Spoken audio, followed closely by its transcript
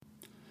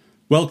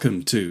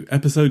Welcome to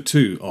episode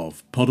 2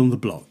 of Pod on the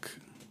Block.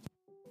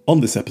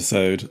 On this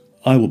episode,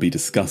 I will be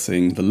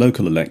discussing the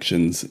local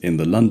elections in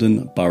the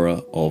London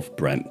Borough of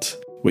Brent,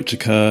 which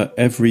occur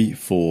every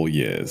 4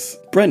 years.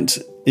 Brent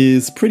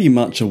is pretty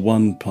much a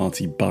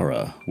one-party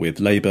borough, with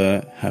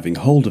Labour having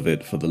hold of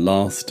it for the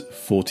last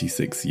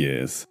 46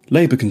 years.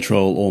 Labour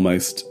control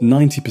almost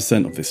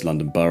 90% of this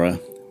London borough,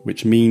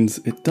 which means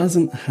it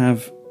doesn't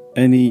have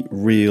any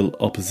real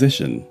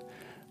opposition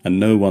and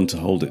no one to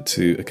hold it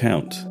to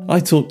account. I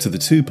talked to the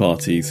two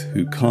parties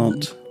who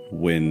can't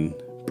win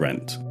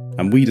Brent,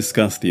 and we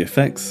discussed the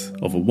effects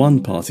of a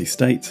one-party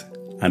state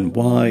and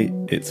why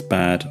it's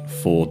bad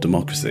for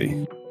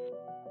democracy.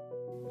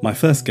 My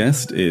first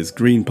guest is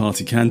Green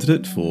Party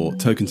candidate for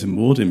Tokenton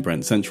Ward in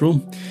Brent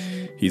Central.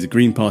 He's a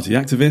Green Party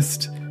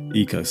activist,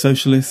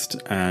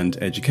 eco-socialist and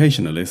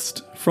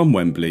educationalist from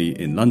Wembley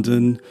in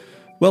London.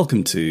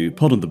 Welcome to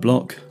Pod on the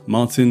Block,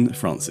 Martin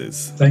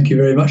Francis. Thank you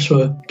very much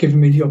for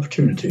giving me the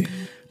opportunity.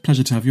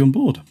 Pleasure to have you on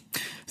board.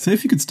 So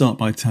if you could start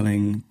by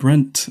telling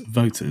Brent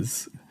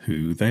voters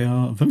who they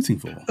are voting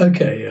for.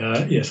 Okay,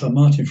 yes, I'm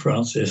Martin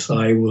Francis.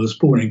 I was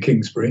born in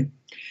Kingsbury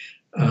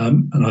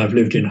and I've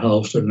lived in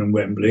Harlesden and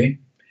Wembley.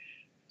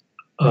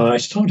 I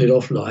started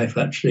off life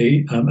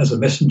actually as a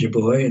messenger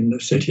boy in the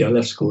city. I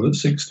left school at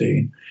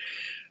 16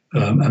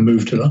 and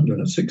moved to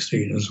London at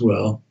 16 as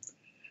well.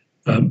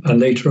 And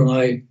later on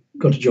I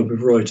got a job with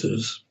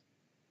Reuters,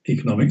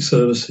 Economic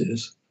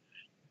Services,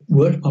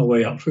 worked my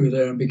way up through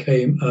there and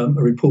became a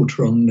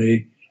reporter on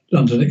the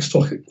London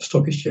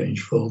Stock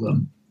Exchange for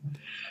them.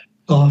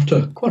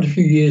 After quite a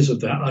few years of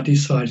that, I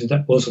decided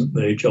that wasn't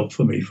the job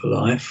for me for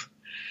life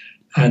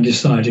and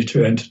decided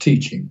to enter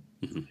teaching.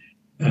 Mm-hmm.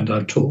 And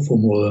I've taught for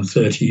more than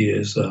 30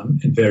 years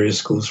in various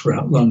schools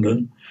throughout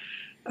London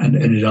and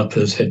ended up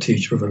as head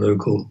teacher of a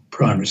local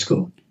primary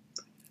school.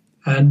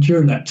 And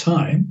during that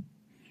time,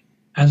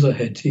 as a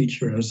head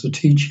teacher and as a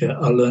teacher,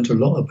 I learned a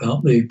lot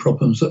about the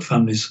problems that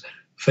families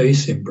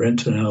face in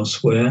Brent and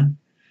elsewhere.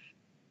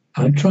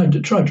 I tried to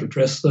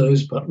address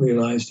those, but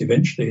realised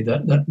eventually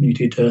that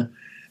needed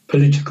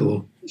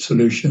political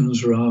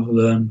solutions rather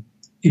than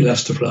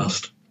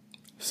elastoplast.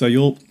 So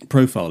your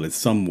profile is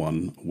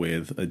someone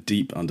with a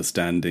deep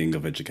understanding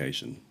of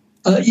education.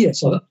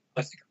 Yes, I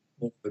think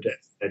I'm more of a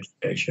depth of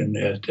education,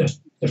 yeah,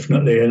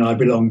 definitely. And I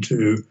belong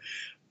to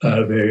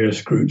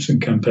various groups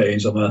and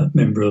campaigns. I'm a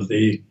member of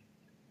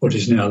what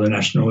is now the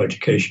National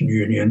Education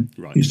Union,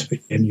 right. Used to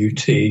be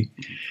NUT,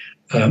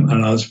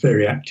 and I was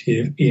very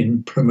active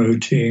in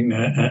promoting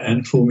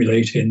and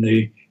formulating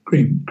the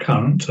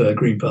current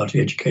Green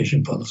Party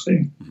education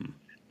policy. Mm-hmm.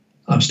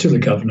 I'm still a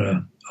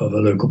governor of a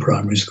local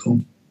primary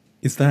school.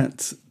 Is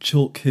that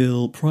Chalk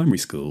Hill Primary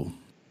School?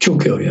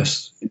 Chalk Hill,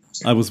 yes.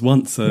 I was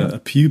once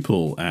a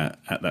pupil at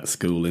that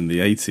school in the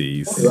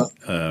 80s.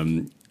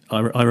 Oh,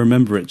 right. I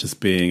remember it just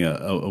being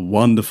a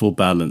wonderful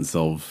balance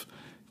of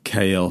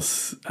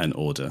chaos and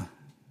order.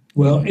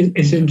 Well,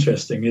 it's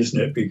interesting, isn't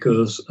it?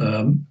 Because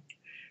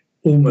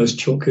almost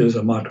Chalk Hill is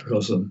a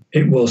microcosm.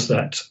 It was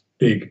that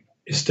big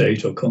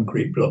estate of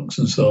concrete blocks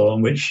and so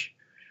on, which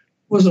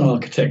was an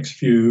architect's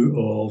view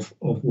of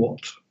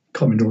what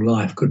communal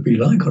life could be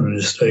like on an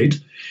estate.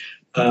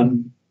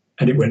 And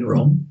it went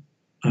wrong.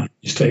 The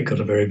estate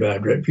got a very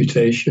bad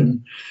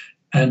reputation.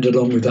 And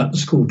along with that, the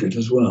school did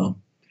as well.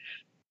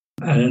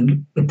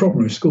 And the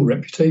problem with school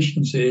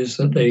reputations is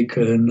that they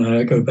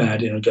can go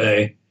bad in a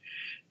day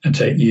and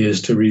take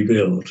years to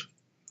rebuild.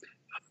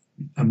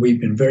 And we've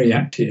been very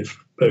active,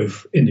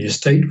 both in the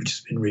estate, which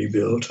has been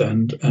rebuilt,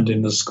 and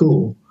in the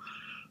school,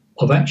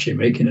 of actually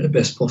making it the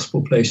best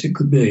possible place it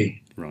could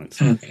be. Right.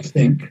 And I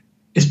think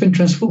it's been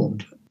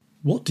transformed.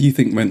 What do you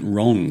think went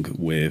wrong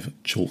with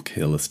Chalk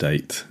Hill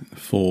Estate?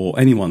 For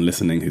anyone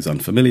listening who's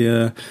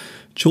unfamiliar,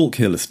 Chalk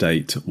Hill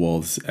Estate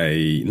was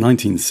a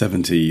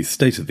 1970s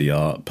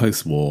state-of-the-art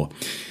post-war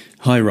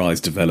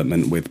high-rise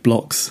development with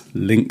blocks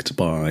linked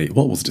by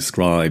what was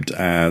described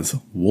as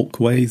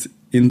walkways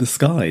in the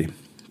sky.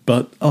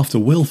 But after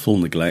willful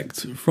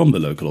neglect from the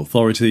local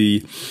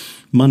authority,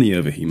 money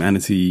over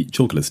humanity,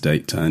 Chalk Hill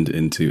Estate turned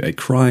into a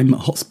crime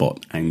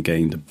hotspot and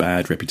gained a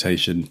bad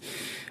reputation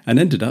and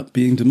ended up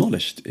being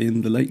demolished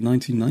in the late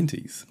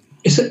 1990s.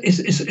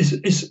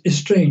 It's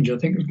strange. I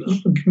think a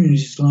lot of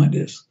communities like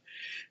this,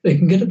 they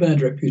can get a bad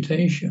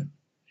reputation,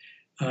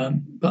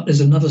 but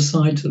there's another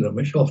side to them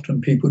which often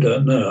people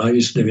don't know. I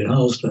used to live in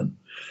Harlesden,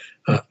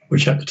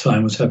 which at the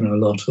time was having a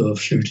lot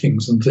of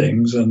shootings and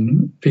things,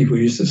 and people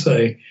used to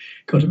say,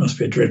 God, it must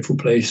be a dreadful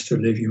place to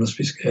live. You must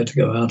be scared to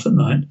go out at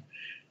night.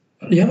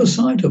 But the other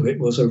side of it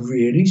was a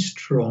really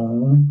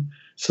strong,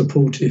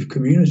 supportive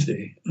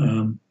community.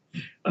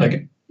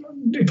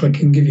 If I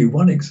can give you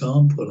one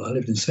example, I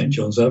lived in St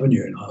John's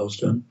Avenue in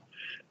Harlesden.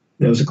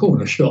 There was a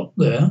corner shop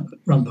there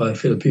run by a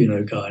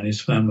Filipino guy and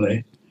his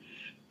family.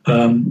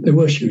 There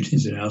were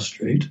shootings in our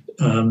street,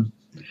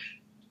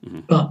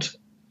 but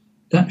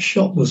that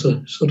shop was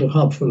a sort of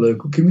hub for the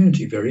local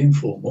community, very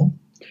informal.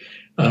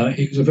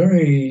 He was a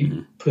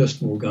very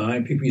personable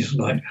guy. People used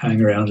to like to hang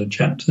around and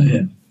chat to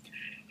him.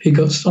 He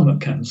got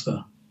stomach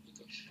cancer.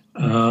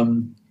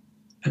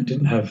 and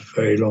didn't have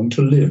very long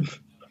to live.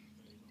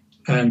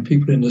 And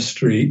people in the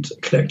street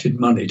collected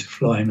money to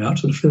fly him out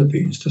to the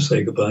Philippines to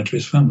say goodbye to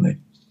his family.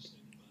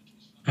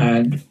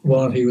 And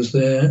while he was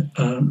there,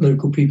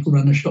 local people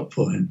ran a shop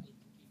for him.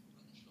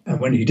 And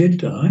when he did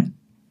die,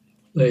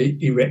 they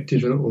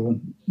erected a little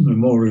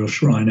memorial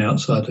shrine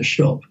outside the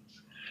shop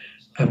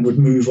and would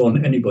move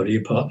on anybody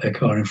who parked their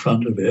car in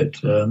front of it,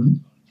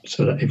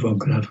 so that everyone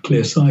could have a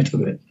clear sight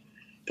of it.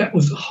 That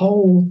was a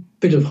whole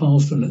bit of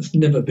Harlesden that's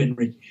never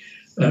been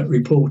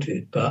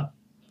reported, but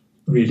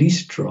really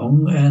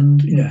strong.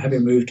 And,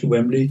 having moved to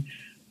Wembley,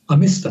 I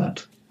miss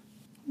that.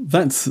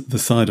 That's the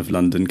side of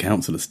London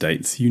council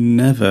estates you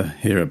never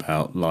hear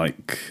about,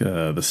 like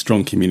the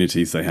strong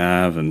communities they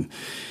have. And,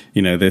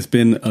 there's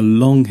been a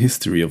long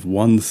history of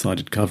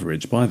one-sided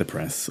coverage by the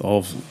press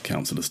of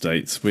council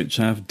estates, which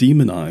have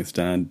demonised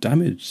and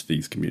damaged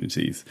these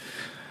communities.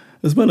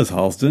 As well as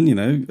Harlesden,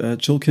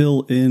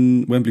 Chalkhill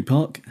in Wembley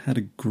Park had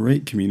a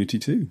great community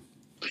too.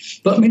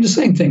 But the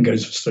same thing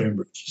goes for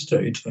Stonebridge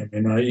Estate.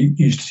 I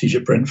used to teach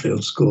at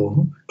Brentfield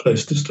School,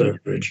 close to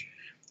Stonebridge.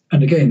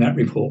 And again, that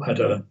report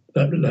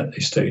that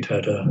estate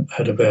had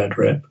a bad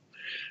rep.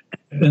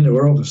 And there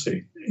were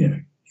obviously,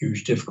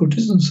 huge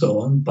difficulties and so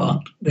on, but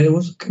there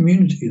was a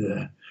community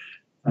there.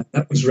 And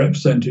that was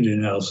represented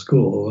in our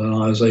school, and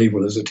I was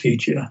able as a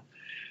teacher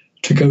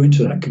to go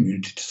into that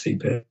community to see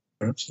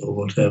parents or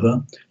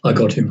whatever. I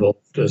got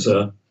involved as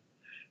a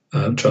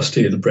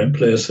trustee of the Brent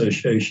Play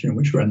Association,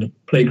 which ran the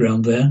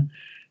playground there.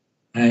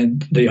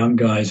 And the young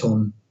guys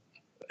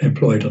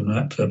employed on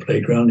that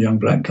playground, young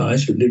black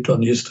guys who lived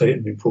on the estate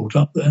and been brought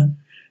up there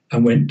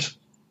and went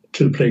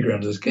to the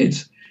playground as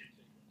kids,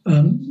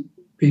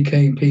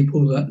 became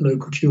people that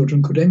local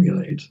children could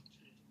emulate,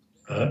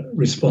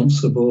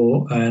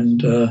 responsible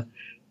and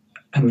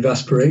with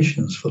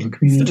aspirations for the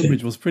community.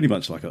 Stonebridge was pretty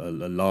much like a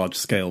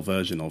large-scale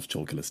version of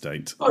Chalkhill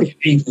Estate. Oh, yeah,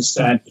 even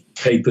standing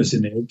papers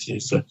in it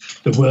is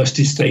the worst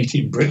estate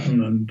in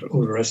Britain and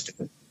all the rest of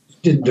it.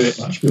 Didn't do it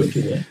much good,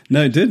 did it?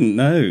 No, it didn't,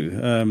 no.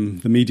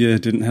 The media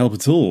didn't help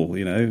at all,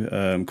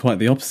 quite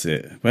the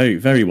opposite. Very,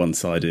 very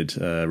one-sided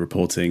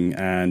reporting,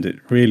 and it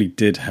really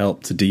did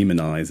help to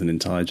demonise an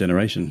entire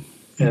generation.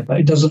 Yeah, but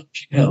it doesn't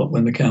actually help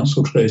when the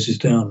council closes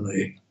down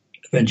the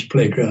adventure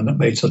playground that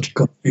made such a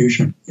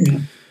contribution. Yeah.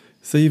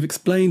 So you've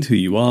explained who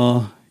you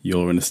are.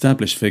 You're an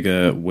established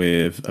figure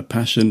with a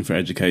passion for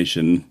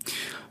education.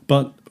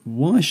 But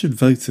why should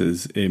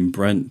voters in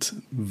Brent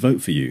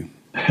vote for you?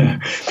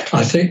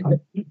 I think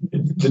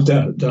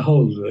the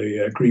whole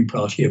Green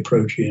Party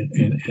approach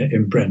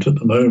in Brent at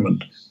the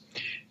moment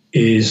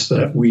is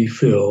that we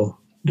feel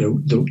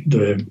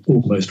the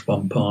almost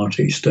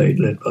one-party state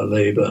led by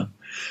Labour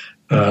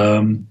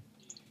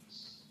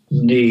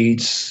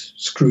needs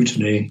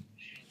scrutiny.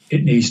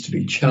 It needs to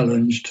be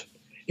challenged.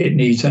 It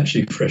needs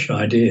actually fresh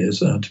ideas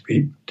to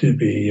be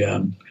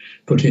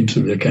put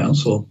into the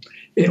council.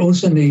 It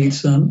also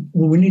needs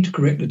we need to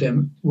correct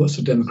what's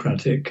the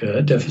democratic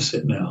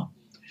deficit now.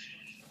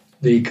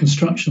 The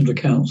construction of the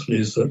council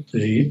is that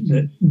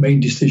the main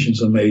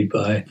decisions are made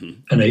by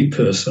an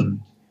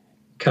 8-person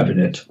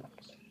cabinet.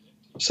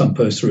 Some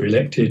posts are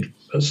elected,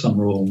 but some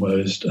are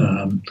almost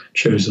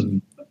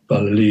chosen by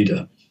the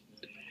leader.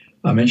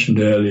 I mentioned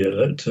earlier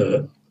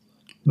that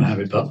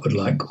Mohamed Butt would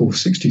like all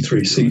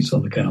 63 seats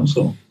on the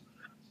council.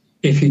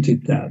 If he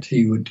did that,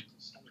 he would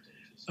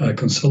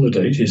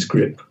consolidate his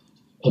grip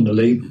on the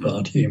Labour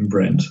Party in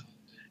Brent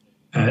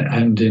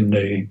and in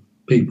the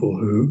people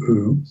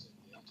who,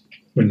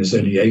 when there's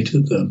only 8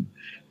 of them,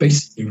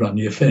 basically run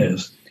the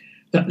affairs.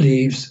 That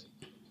leaves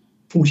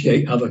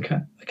 48 other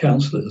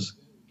councillors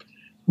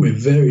with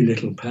very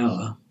little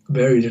power,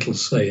 very little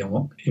say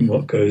in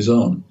what goes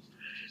on,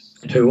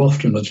 and who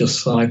often are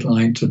just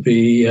sidelined to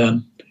be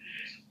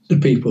the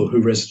people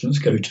who residents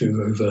go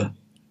to over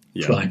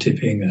fly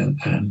tipping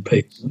and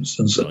payments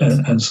and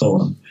so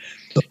on.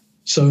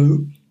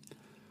 So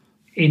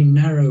in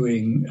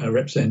narrowing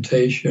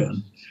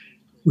representation,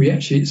 we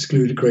actually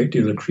exclude a great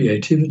deal of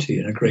creativity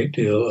and a great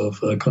deal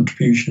of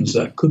contributions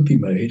that could be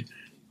made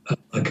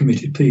by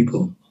committed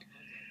people.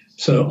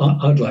 So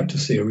I'd like to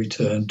see a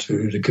return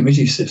to the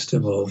committee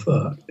system of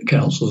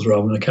councils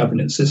rather than a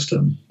cabinet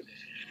system,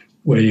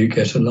 where you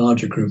get a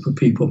larger group of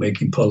people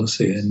making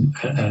policy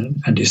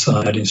and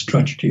deciding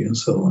strategy and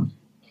so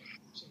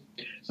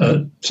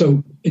on.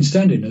 So in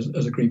standing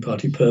as a Green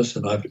Party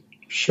person, I've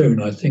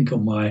shown, I think,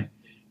 on my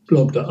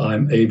blog that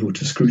I'm able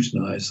to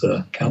scrutinise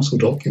council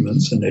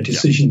documents and their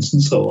decisions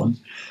and so on,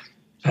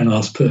 and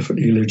ask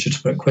perfectly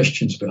legitimate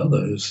questions about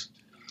those.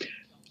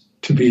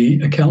 To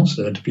be a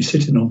councillor, to be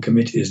sitting on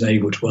committees and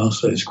able to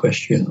ask those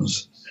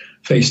questions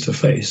face to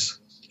face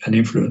and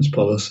influence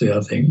policy,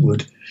 I think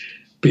would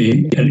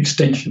be an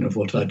extension of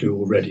what I do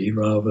already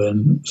rather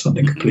than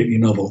something completely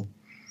novel.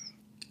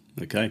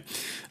 Okay.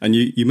 And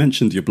you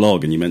mentioned your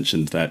blog, and you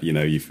mentioned that,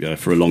 you've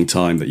for a long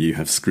time that you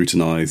have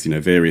scrutinised,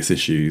 various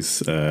issues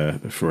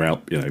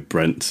throughout,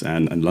 Brent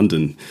and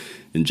London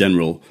in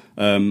general.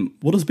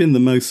 What has been the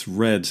most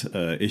read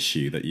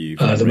issue that you've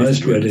the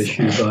most read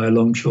issue by a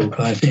long chalk,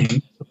 I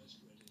think,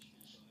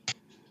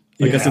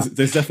 I guess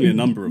there's definitely a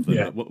number of them.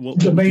 Yeah. What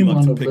the would main you like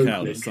one to pick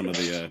out locally as some of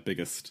the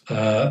biggest?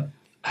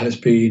 has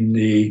been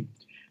the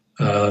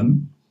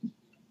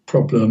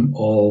problem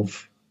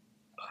of,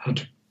 how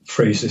to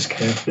phrase this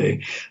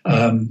carefully,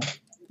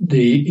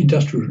 the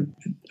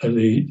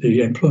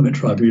employment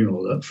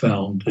tribunal that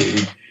found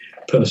the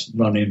person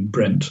running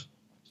Brent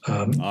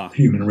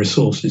Human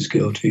Resources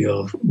guilty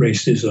of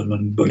racism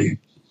and bullying,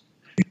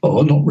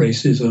 or not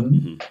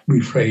racism,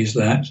 rephrase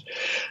that,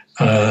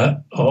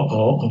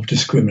 of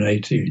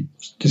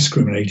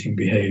discriminating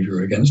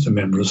behaviour against a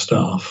member of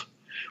staff,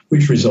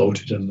 which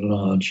resulted in a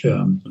large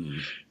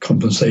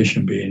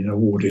compensation being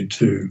awarded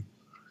to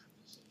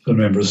the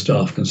member of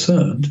staff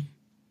concerned.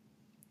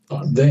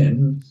 But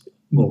then,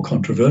 more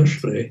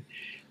controversially,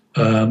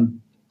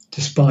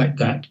 despite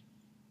that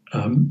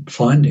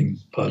finding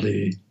by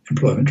the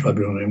Employment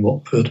Tribunal in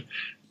Watford,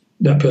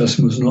 that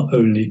person was not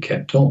only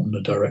kept on,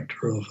 the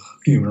Director of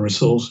Human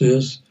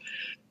Resources,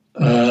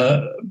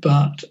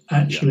 but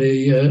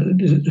actually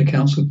the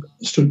council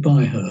stood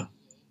by her.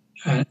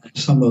 And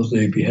some of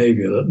the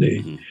behaviour that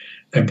the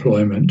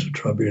Employment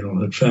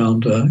Tribunal had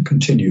found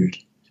continued.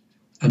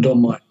 And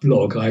on my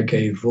blog, I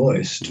gave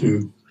voice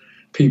to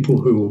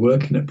people who were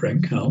working at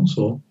Brent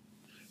Council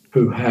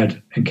who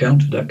had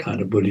encountered that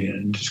kind of bullying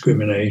and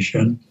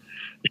discrimination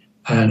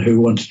and who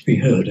wanted to be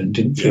heard and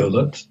didn't feel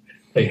that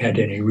they had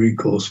any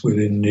recourse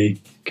within the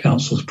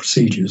council's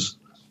procedures.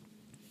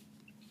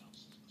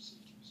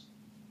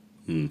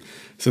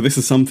 So this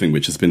is something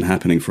which has been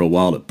happening for a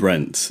while at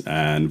Brent,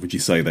 and would you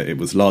say that it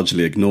was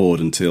largely ignored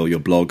until your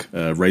blog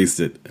raised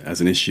it as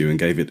an issue and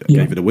gave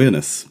it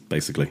awareness,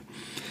 basically?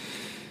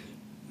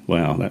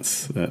 Wow,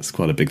 that's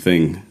quite a big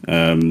thing.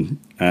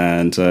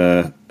 And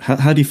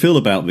how do you feel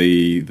about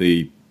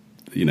the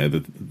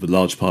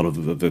large part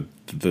of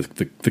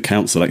the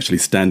council actually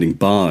standing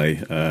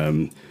by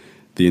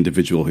the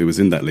individual who was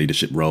in that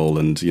leadership role,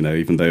 and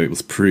even though it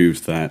was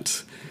proved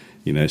that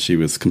she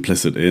was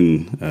complicit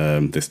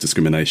in this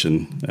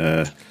discrimination,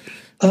 does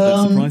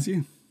that surprise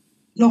you?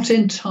 Not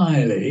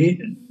entirely.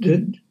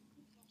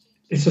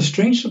 It's a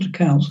strange sort of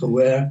council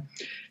where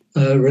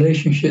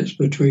relationships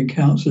between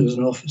councillors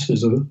and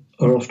officers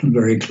are often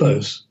very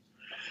close,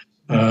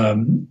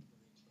 and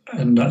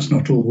that's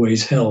not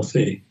always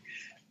healthy.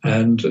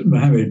 And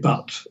Mohammed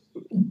Butt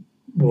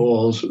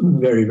was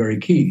very, very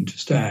keen to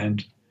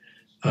stand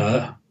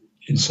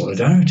in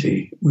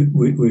solidarity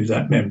with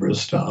that member of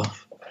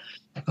staff.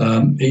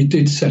 He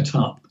did set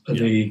up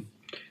the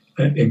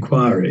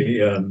inquiry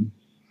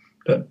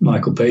that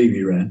Michael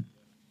Pavey ran,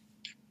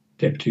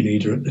 deputy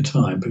leader at the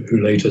time, but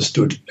who later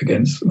stood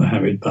against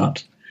Mohammed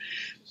Butt.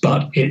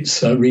 But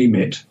its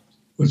remit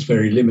was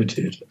very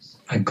limited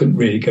and couldn't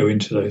really go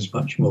into those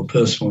much more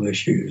personal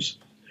issues.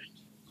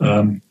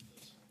 Right.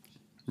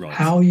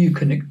 How you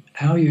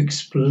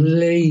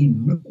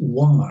explain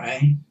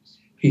why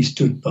he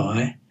stood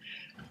by,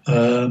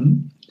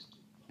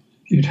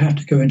 you'd have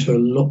to go into a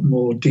lot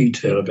more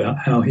detail about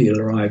how he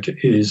arrived at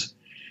his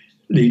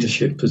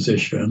leadership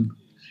position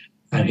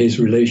and his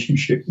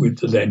relationship with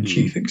the then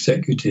chief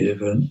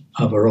executive and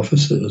other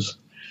officers,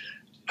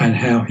 and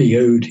how he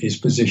owed his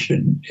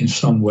position in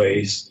some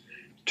ways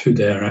to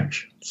their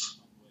actions.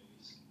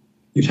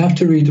 You'd have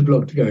to read the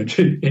blog to go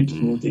into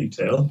more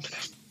detail.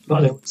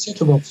 But there were a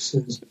set of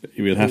officers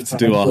we'll have to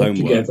do our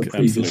homework together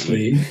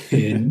previously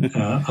in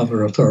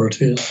other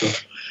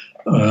authorities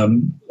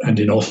and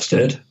in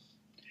Ofsted,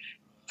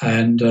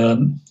 and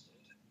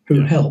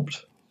who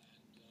helped,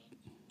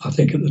 I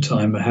think at the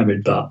time,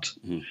 Mohammed Butt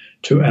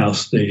to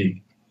oust the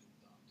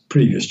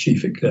previous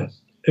chief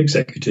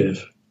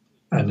executive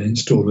and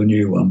install a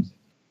new one.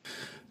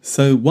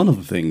 So one of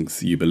the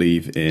things you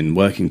believe in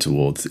working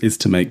towards is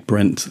to make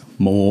Brent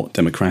more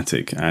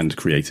democratic and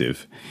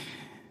creative.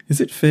 Is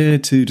it fair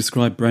to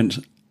describe Brent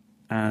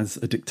as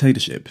a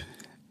dictatorship?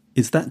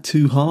 Is that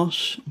too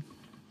harsh?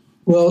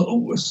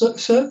 Well,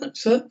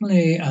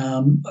 certainly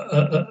an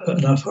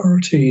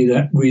authority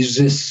that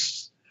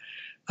resists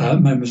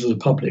members of the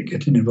public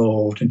getting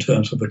involved in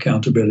terms of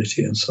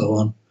accountability and so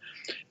on,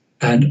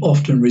 and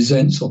often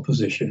resents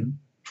opposition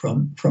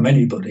from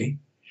anybody,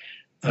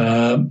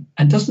 and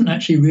doesn't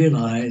actually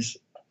realise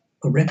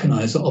or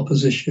recognise that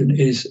opposition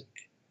is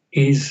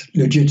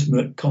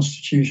legitimate,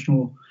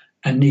 constitutional,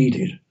 and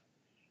needed.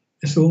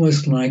 It's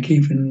almost like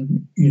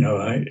even,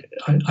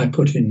 I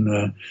put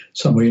in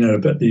somewhere,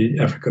 about the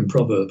African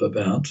proverb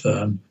about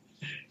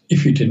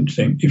if you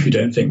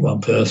don't think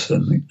one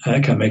person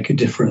can make a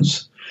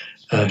difference,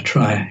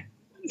 try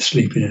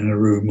sleeping in a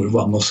room with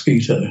one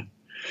mosquito.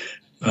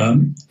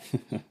 And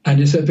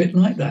it's a bit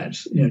like that.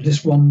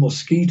 This one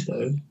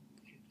mosquito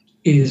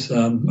is,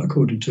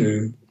 according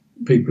to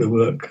people who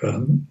work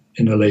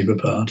in the Labour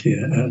Party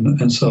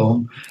and so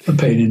on, a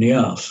pain in the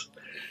arse.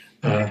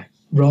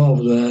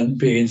 Rather than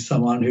being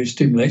someone who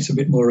stimulates a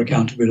bit more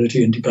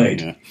accountability and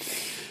debate. Yeah.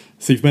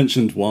 So you've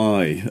mentioned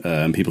why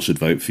people should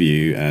vote for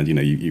you, and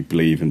you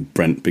believe in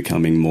Brent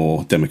becoming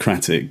more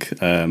democratic.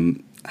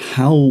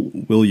 How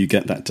will you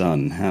get that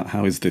done?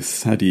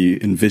 How do you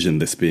envision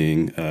this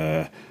being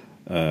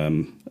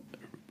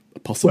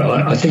possible?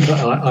 Well, I think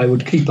I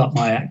would keep up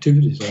my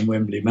activities on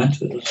Wembley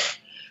Matters.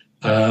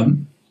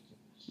 And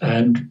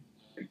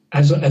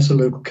as a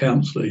local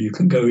councillor, you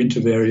can go into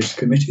various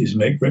committees and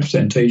make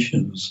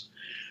representations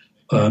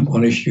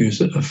on issues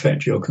that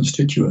affect your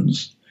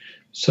constituents.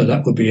 So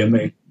that would be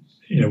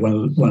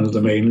one of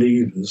the main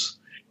levers.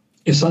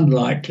 It's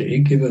unlikely,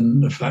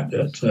 given the fact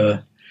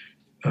that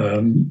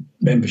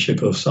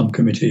membership of some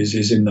committees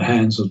is in the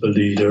hands of the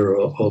leader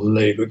or the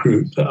Labour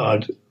group, that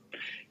I'd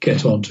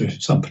get onto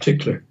some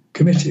particular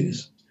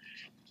committees.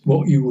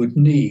 What you would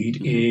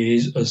need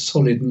is a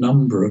solid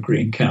number of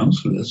Green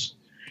councillors,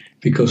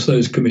 because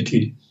those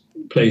committee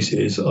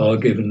places are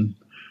given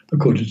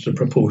according to the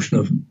proportion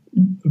of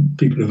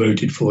people who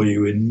voted for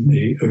you in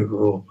the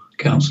overall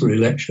council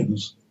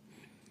elections.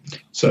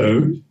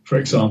 So, for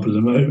example,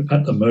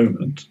 at the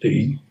moment,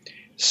 the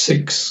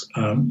 6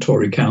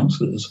 Tory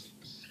councillors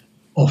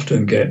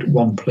often get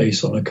one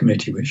place on a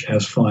committee which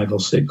has 5 or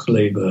 6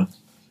 Labour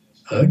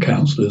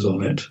councillors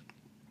on it.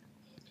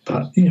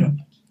 But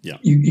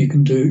you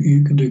can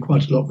do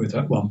quite a lot with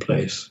that one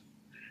place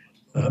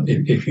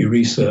if you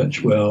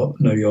research well,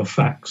 know your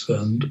facts,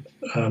 and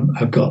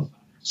have got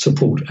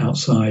support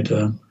outside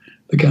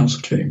the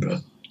council chamber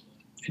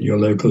in your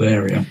local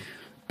area.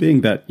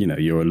 Being that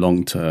you're a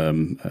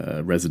long-term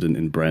resident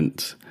in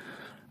Brent,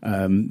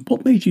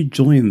 what made you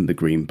join the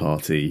Green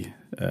Party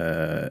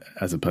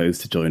as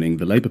opposed to joining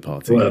the Labour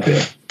Party? Well,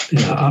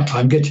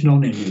 I'm getting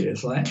on in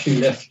years. I actually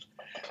left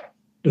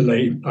the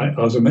Labour.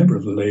 I was a member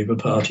of the Labour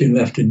Party and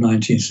left in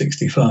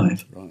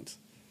 1965. Right.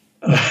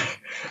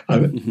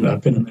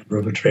 I've been a member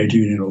of a trade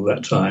union all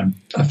that time.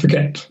 I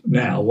forget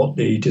now what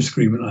the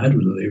disagreement I had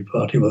with the Labour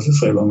Party was. It's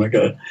so long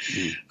ago.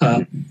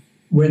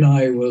 When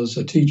I was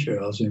a teacher,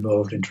 I was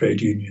involved in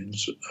trade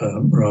unions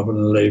rather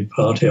than the Labour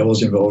Party. I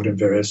was involved in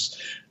various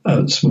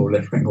small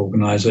left-wing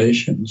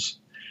organisations.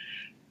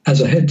 As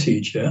a head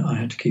teacher, I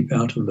had to keep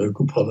out of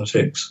local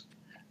politics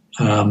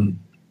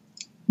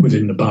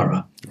within the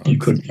borough. Right. You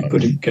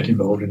couldn't get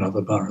involved in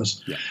other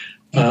boroughs.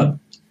 Yeah.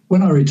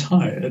 When I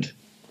retired,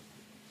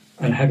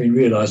 and having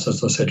realised,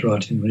 as I said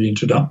right in the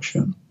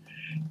introduction,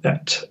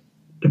 that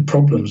the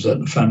problems that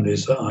the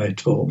families that I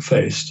taught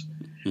faced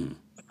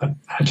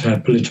had to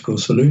have political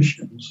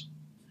solutions,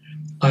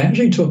 I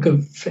actually took a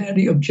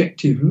fairly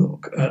objective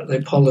look at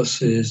the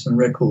policies and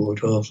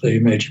record of the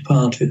major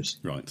parties.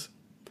 Right.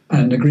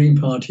 And the Green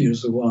Party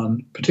was the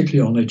one,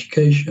 particularly on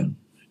education,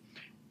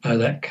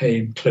 that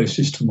came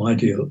closest to my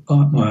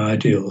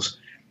ideals.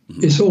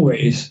 Mm-hmm. It's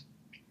always,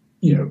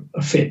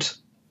 a fit,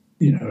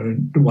 the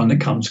one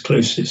that comes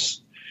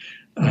closest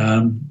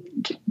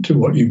to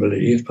what you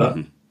believe. But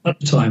at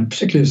the time,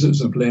 particularly as it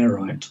was a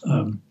Blairite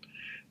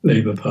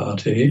Labour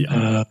Party,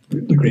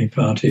 the Green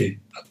Party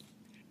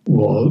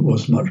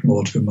was much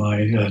more to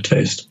my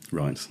taste.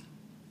 Right.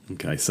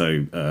 Okay.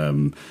 So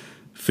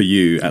for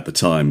you at the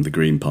time, the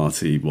Green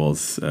Party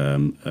was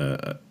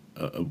an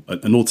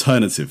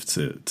alternative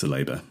to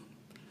Labour.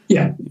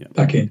 Yeah,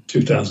 back in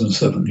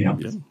 2007. Yeah.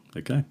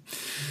 Okay.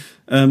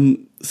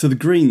 So the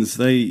Greens,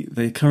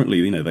 they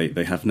currently,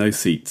 they have no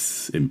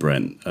seats in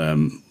Brent.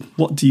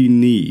 What do you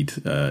need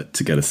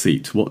to get a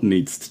seat? What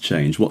needs to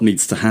change? What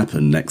needs to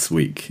happen next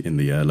week in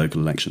the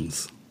local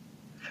elections?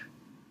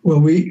 Well,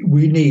 we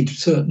need,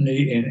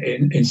 certainly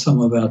in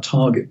some of our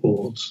target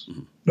wards,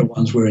 the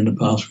ones where in the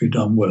past we've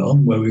done well,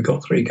 where we've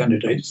got 3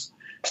 candidates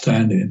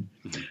standing,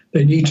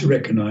 they need to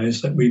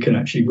recognise that we can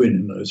actually win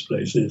in those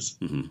places.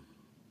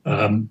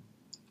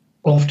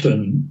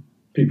 Often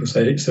people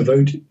say it's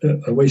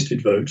a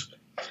wasted vote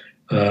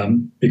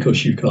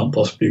because you can't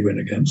possibly win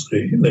against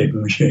the Labour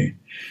machine.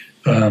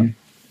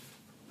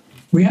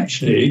 We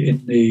actually,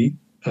 in the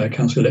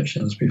council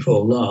elections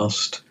before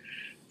last,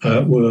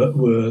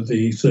 were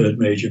the third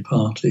major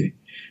party,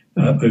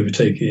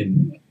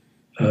 overtaking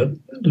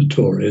the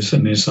Tories,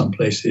 and in some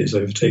places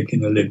overtaking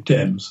the Lib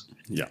Dems.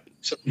 Yeah.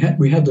 So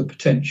we had the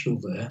potential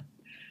there.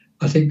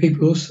 I think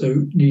people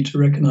also need to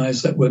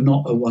recognise that we're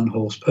not a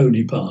one-horse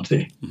pony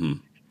party. Mm-hmm.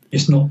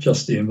 It's not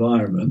just the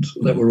environment,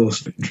 that we're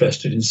also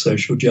interested in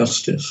social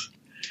justice.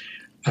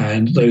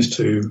 And those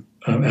two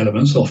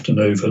elements often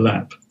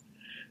overlap.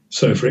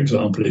 So, for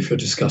example, if you're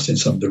discussing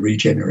some of the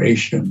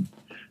regeneration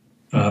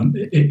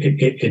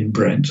in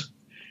Brent,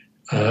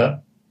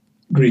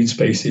 green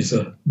spaces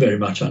are very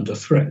much under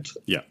threat.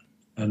 Yeah.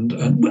 And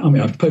I mean,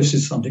 I've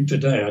posted something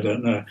today. I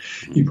don't know.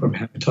 You probably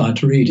haven't time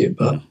to read it,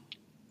 but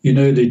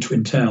the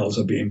Twin Towers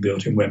are being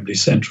built in Wembley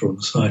Central on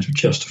the site of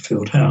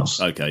Chesterfield House.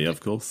 Okay,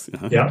 of course.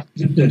 Uh-huh. Yeah.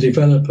 The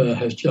developer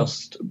has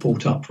just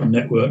bought up from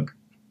Network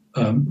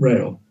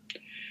Rail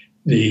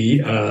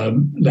the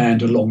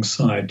land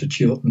alongside the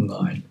Chiltern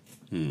line,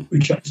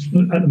 which at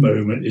the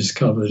moment is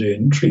covered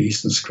in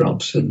trees and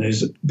scrubs, and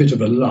there's a bit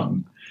of a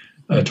lung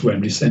to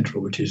Wembley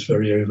Central, which is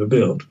very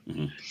overbuilt.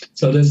 Mm-hmm.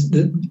 So there's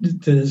the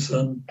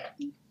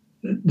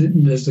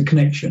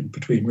connection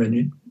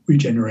between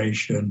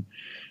regeneration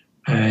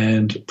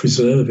and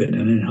preserving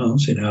and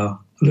enhancing our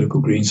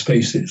local green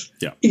spaces.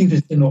 Yeah. Even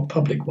if they're not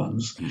public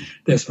ones,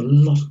 there's a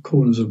lot of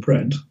corners of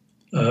Brent,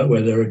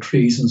 where there are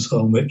trees and so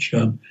on, which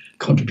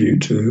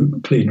contribute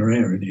to cleaner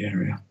air in the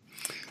area.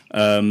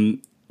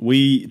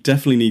 We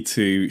definitely need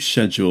to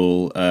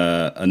schedule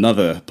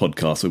another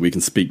podcast where we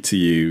can speak to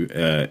you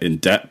in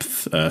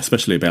depth,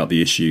 especially about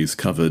the issues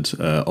covered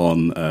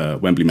on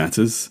Wembley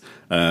Matters.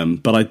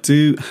 But I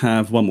do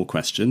have one more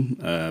question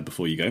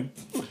before you go.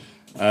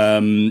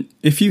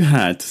 If you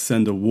had to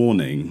send a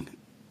warning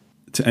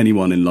to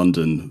anyone in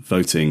London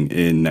voting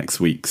in next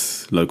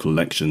week's local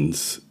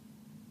elections,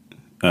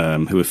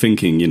 who are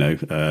thinking,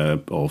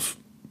 of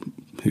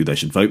who they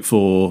should vote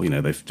for,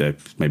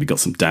 they've maybe got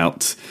some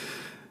doubt,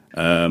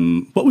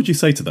 what would you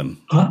say to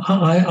them?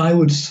 I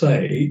would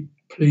say,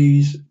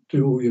 please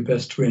do all your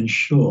best to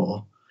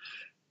ensure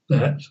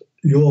that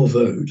your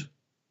vote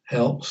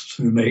helps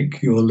to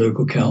make your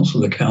local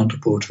council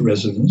accountable to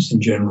residents in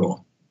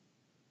general,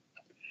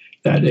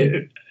 that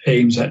it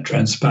aims at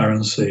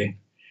transparency,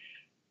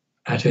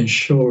 at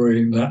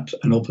ensuring that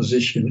an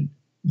opposition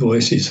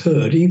voice is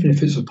heard, even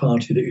if it's a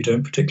party that you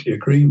don't particularly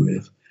agree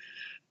with,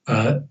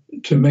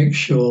 to make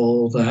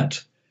sure that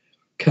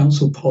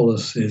council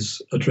policies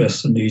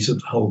address the needs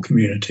of the whole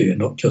community and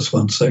not just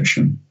one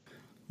section.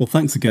 Well,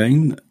 thanks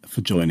again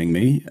for joining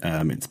me.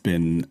 It's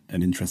been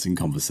an interesting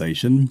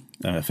conversation.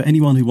 For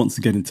anyone who wants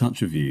to get in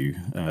touch with you,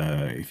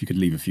 if you could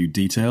leave a few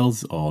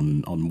details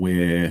on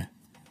where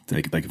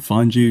they can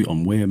find you,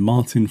 on where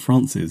Martin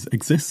Francis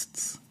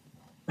exists.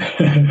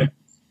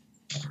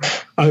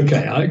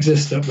 Okay, I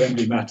exist at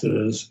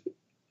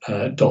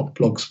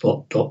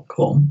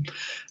wembleymatters.blogspot.com.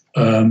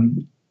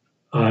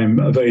 I'm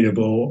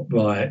available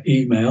via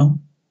email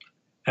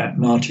at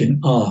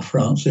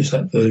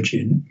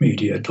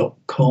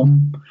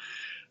martinrfrancis@virginmedia.com.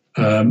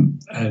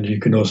 And you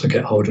can also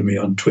get hold of me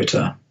on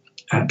Twitter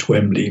at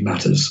Wembley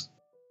Matters.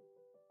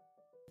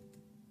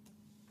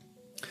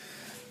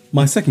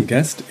 My second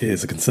guest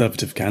is a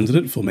Conservative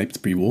candidate for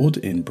Maplesbury Ward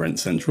in Brent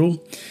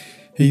Central.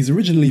 He's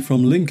originally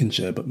from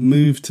Lincolnshire but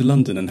moved to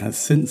London and has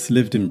since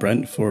lived in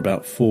Brent for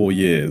about 4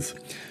 years.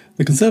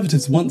 The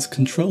Conservatives once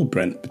controlled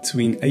Brent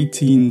between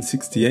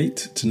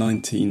 1868 to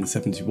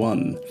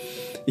 1971.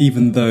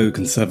 Even though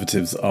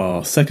Conservatives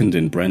are second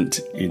in Brent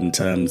in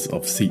terms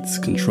of seats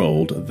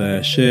controlled,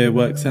 their share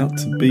works out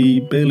to be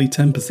barely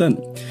 10%.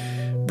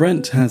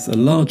 Brent has a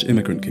large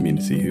immigrant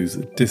community whose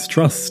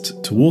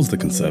distrust towards the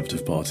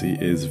Conservative Party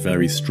is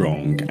very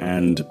strong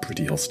and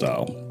pretty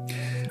hostile.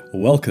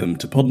 Welcome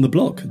to Pod on the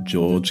Block,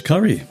 George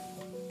Curry.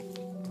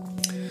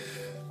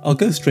 I'll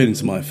go straight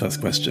into my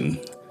first question.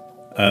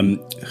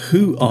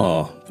 Who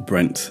are the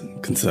Brent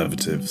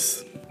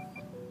Conservatives?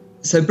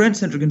 So Brent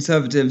Central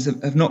Conservatives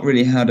have not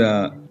really had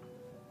a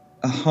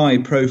high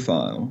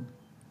profile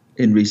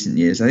in recent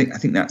years. I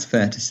think that's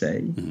fair to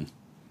say. Mm-hmm.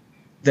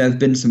 There have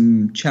been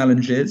some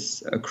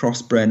challenges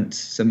across Brent,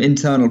 some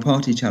internal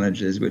party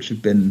challenges which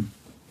have been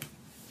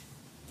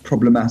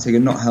problematic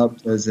and not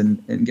helped us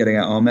in getting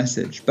out our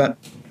message. But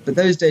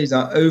those days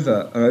are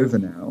over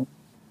now.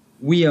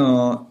 We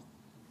are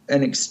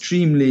an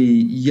extremely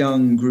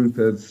young group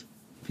of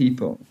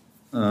people.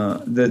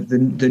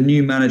 The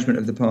new management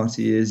of the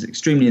party is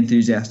extremely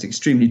enthusiastic,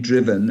 extremely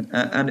driven,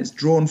 and it's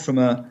drawn from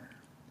a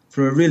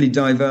really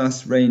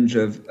diverse range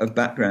of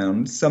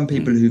backgrounds. Some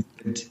people who've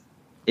lived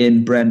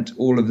in Brent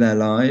all of their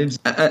lives,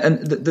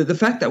 and the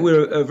fact that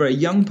we're a very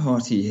young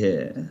party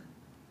here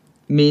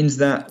means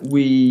that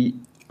we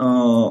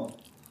are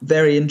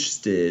very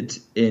interested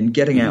in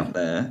getting out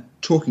there,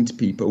 talking to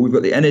people. We've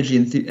got the energy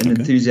and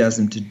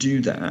enthusiasm to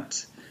do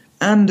that,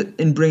 and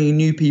in bringing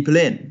new people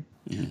in.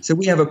 So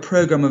we have a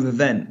program of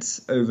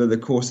events over the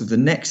course of the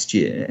next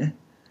year,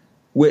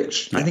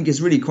 which I think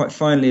is really quite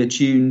finely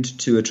attuned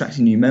to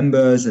attracting new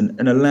members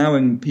and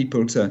allowing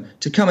people to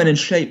come in and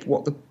shape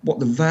what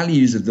the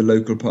values of the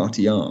local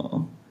party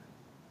are,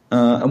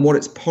 and what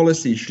its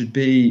policy should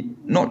be,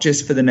 not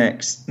just for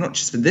this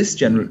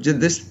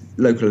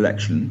local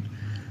election,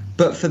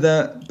 but for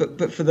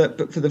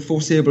the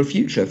foreseeable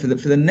future, for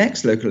the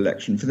next local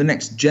election, for the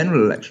next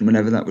general election,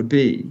 whenever that would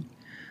be.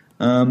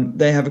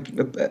 They have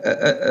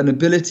an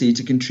ability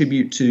to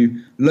contribute to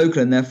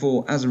local and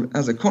therefore, as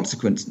a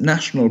consequence,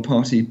 national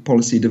party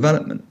policy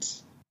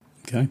developments.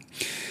 Okay,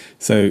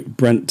 so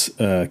Brent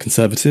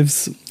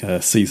Conservatives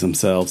sees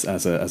themselves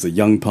as a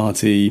young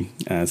party,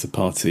 as a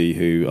party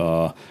who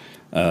are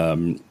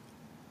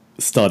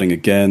starting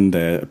again.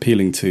 They're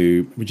appealing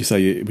to. Would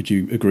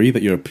you agree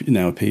that you're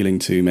now appealing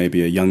to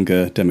maybe a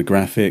younger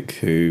demographic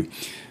who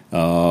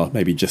are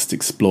maybe just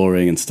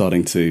exploring and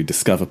starting to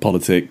discover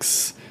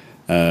politics?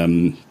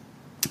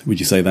 Would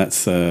you say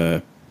is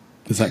that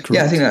correct?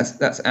 Yeah, I think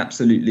that's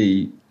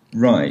absolutely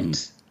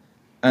right,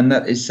 and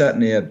that is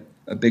certainly a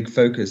big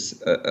focus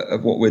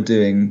of what we're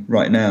doing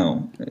right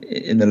now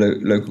in the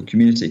local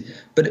community.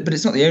 But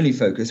it's not the only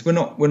focus. We're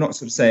not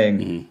sort of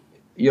saying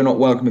you're not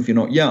welcome if you're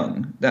not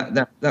young.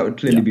 That would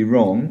clearly be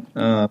wrong,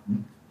 and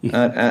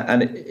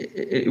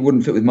it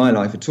wouldn't fit with my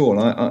life at all.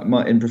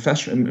 In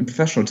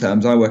professional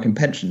terms, I work in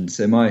pensions,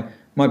 so my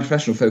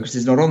professional focus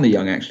is not on the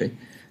young actually.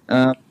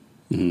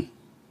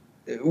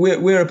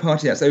 We're a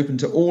party that's open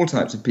to all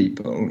types of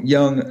people,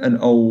 young and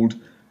old,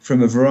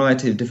 from a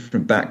variety of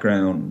different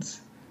backgrounds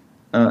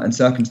and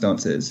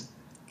circumstances.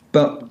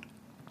 But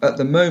at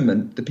the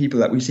moment, the people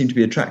that we seem to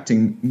be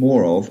attracting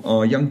more of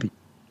are young people,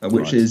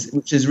 which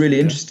is really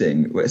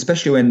interesting,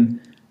 especially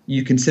when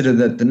you consider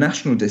that the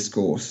national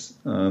discourse,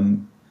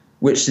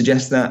 which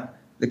suggests that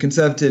the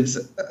Conservatives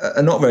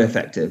are not very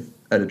effective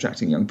at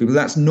attracting young people.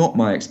 That's not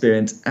my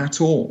experience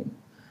at all.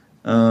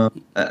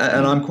 And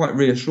I'm quite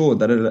reassured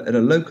that at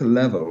a local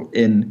level,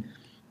 in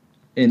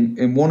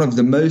one of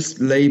the most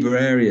Labour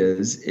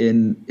areas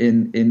in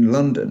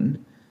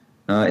London,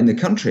 in the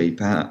country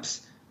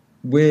perhaps,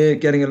 we're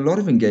getting a lot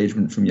of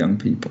engagement from young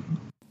people.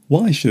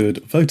 Why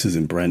should voters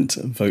in Brent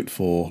vote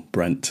for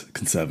Brent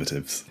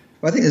Conservatives?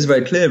 Well, I think there's a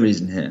very clear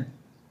reason here.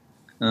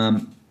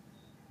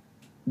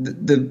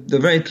 The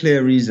very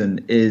clear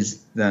reason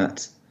is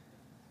that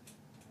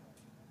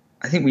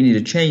I think we need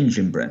a change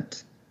in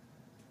Brent.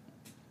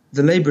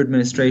 The Labour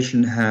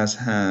administration has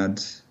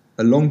had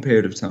a long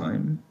period of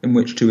time in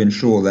which to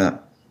ensure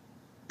that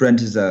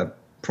Brent is a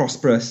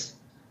prosperous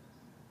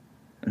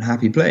and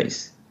happy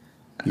place.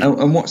 Yeah.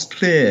 And what's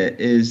clear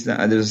is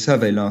that there was a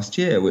survey last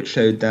year which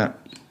showed that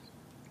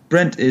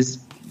Brent is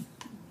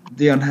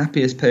the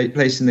unhappiest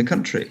place in the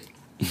country.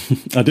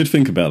 I did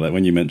think about that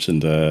when you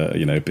mentioned,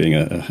 being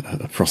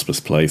a prosperous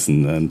place,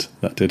 and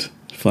that did,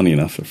 funny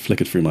enough, it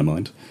flickered through my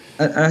mind.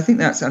 And I think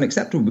that's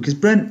unacceptable because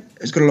Brent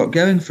has got a lot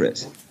going for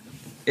it.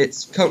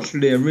 It's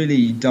culturally a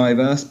really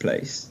diverse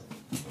place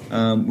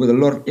with a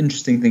lot of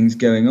interesting things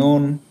going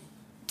on.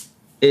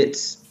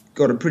 It's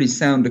got a pretty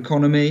sound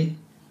economy,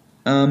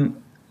 I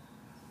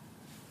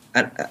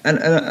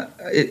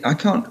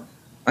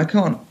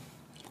can't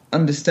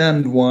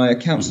understand why a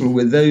council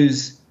with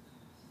those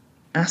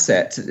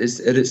assets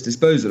at its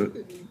disposal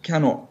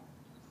cannot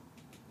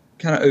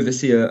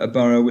oversee a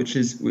borough which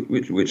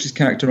is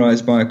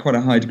characterised by quite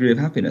a high degree of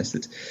happiness.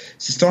 It's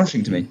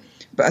astonishing to me.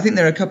 But I think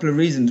there are a couple of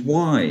reasons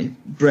why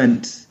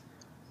Brent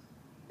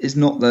is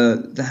not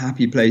the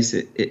happy place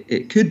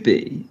it could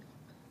be,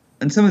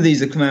 and some of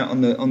these have come out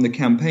on the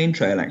campaign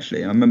trail.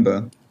 Actually, I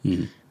remember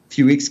a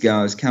few weeks ago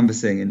I was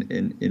canvassing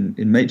in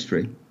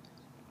Mapesbury,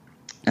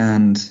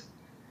 and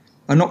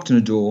I knocked on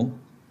a door,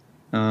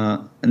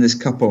 and this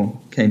couple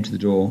came to the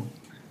door,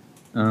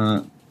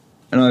 and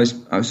I was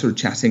sort of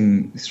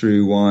chatting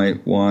through who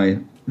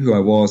I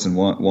was and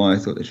why I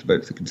thought they should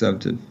vote for the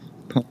Conservative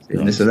Party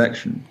in this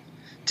election.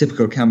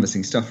 Typical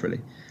canvassing stuff, really.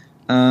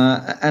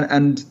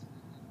 And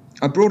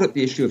I brought up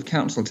the issue of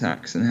council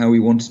tax and how we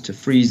wanted to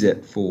freeze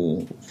it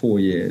for 4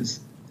 years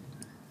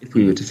if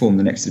we were to form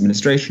the next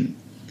administration.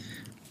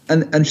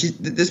 And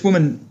this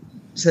woman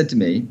said to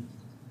me,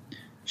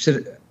 she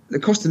said, the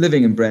cost of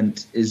living in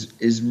Brent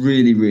is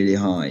really, really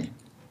high.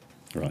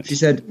 Right. She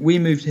said, we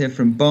moved here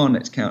from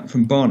Barnet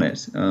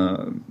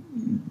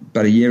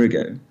about a year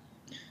ago.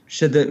 She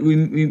said that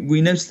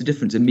we noticed the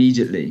difference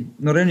immediately.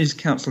 Not only is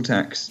council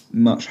tax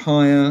much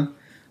higher,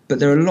 but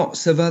there are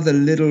lots of other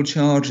little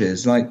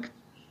charges, like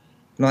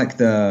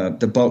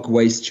the bulk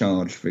waste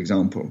charge, for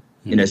example.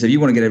 So if you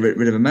want to get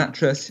rid of a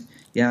mattress,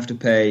 you have to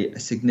pay a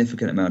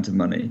significant amount of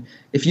money.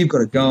 If you've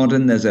got a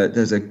garden, there's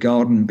a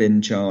garden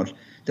bin charge.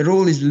 There are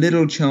all these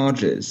little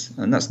charges,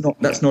 and that's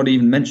not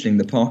even mentioning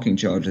the parking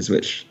charges,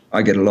 which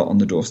I get a lot on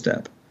the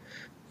doorstep.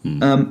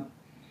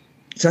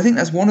 So I think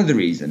that's one of the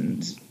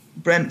reasons.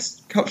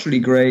 Brent's culturally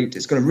great.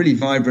 It's got a really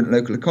vibrant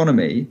local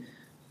economy,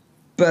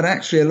 but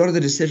actually a lot of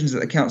the decisions that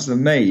the council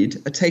have made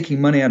are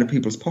taking money out of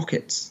people's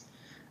pockets,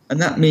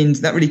 and that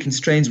means that really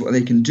constrains what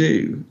they can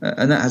do,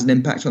 and that has an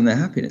impact on their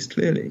happiness.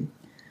 Clearly,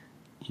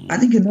 I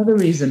think another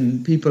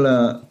reason people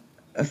are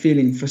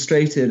feeling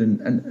frustrated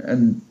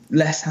and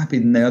less happy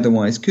than they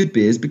otherwise could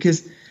be is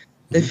because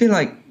they feel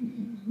like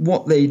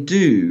what they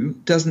do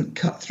doesn't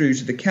cut through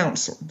to the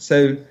council.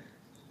 So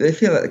they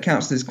feel like the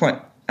council is quite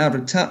out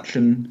of touch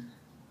and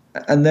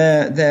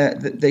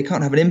they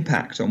can't have an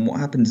impact on what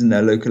happens in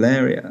their local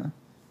area.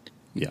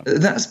 Yeah,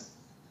 that's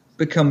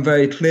become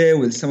very clear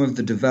with some of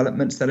the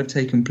developments that have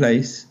taken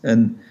place.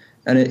 And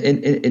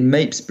in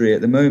Mapesbury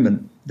at the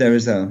moment, there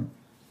is a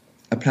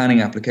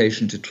planning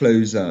application to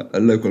close a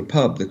local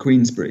pub, the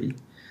Queensbury,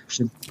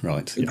 which is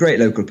a great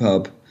local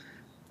pub,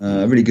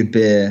 really good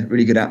beer,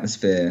 really good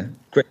atmosphere,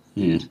 great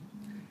food.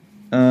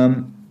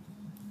 And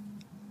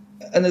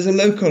there's a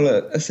local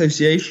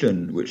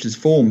association which is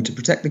formed to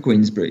protect the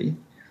Queensbury,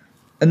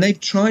 and they've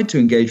tried to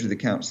engage with the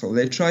council.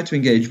 They've tried to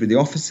engage with the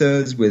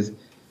officers, with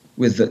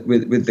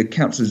the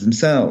councillors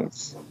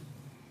themselves,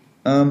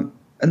 and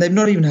they've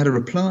not even had a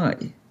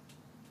reply.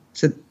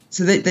 So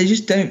they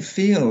just don't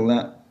feel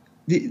that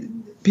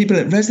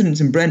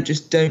residents in Brent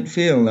just don't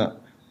feel that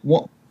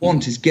what they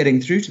want is getting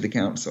through to the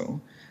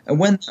council. And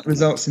when that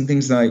results in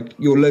things like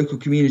your local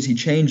community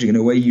changing in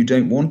a way you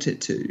don't want it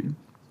to,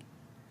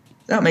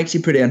 that makes you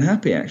pretty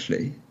unhappy,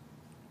 actually.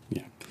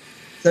 Yeah.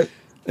 So,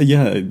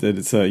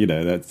 it's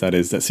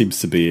that seems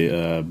to be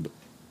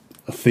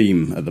a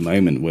theme at the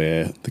moment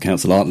where the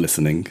council aren't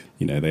listening.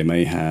 You know, they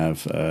may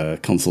have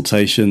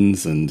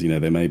consultations, and you know,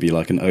 there may be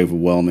like an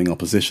overwhelming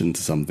opposition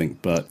to something.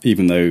 But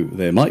even though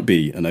there might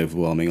be an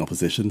overwhelming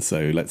opposition,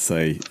 so let's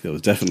say there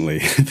was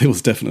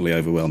definitely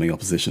overwhelming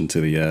opposition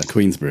to the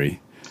Queensberry,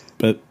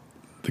 but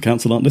the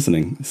council aren't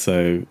listening.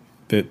 So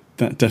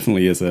that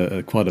definitely is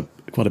quite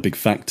a big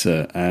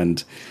factor,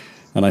 and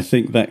I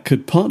think that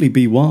could partly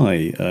be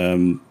why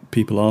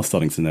people are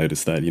starting to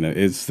notice that, you know,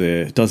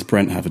 does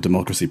Brent have a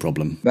democracy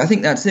problem? But I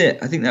think that's it.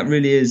 I think that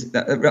really is,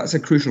 that's a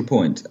crucial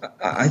point.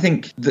 I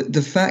think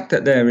the fact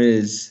that there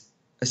is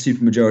a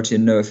supermajority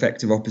and no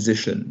effective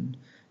opposition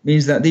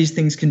means that these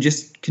things can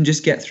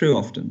just get through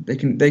often. They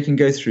can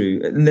go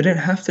through, and they don't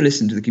have to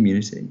listen to the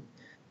community.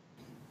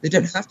 They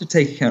don't have to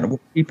take account of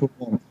what people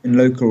want in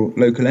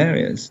local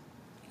areas.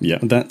 Yeah,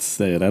 that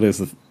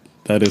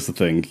is the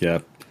thing. Yeah,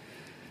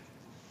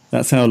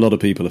 that's how a lot of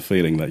people are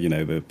feeling, that, you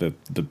know,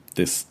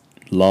 this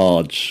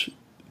large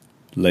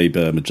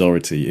Labour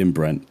majority in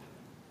Brent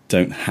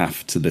don't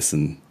have to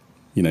listen.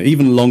 You know,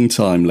 even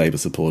long-time Labour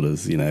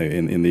supporters, you know,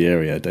 in the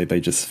area, they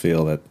just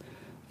feel that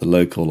the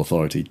local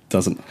authority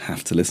doesn't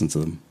have to listen to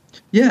them.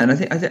 Yeah, and I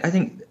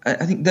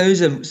think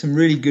those are some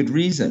really good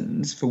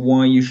reasons for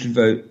why you should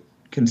vote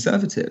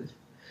Conservative.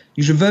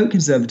 You should vote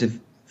Conservative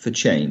for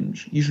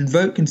change. You should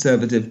vote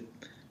Conservative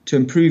to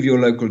improve your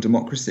local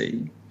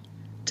democracy,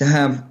 to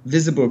have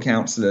visible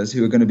councillors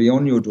who are going to be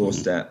on your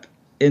doorstep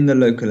in the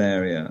local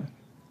area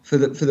for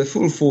the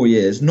full 4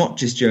 years, not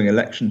just during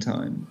election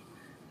time.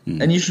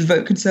 And you should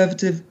vote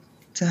Conservative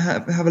to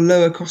have a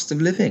lower cost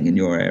of living in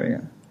your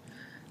area.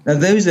 Now,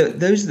 those are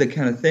the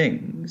kind of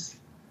things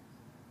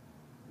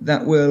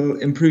that will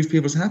improve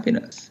people's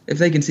happiness. If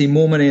they can see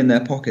more money in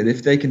their pocket,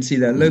 if they can see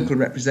their local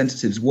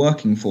representatives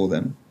working for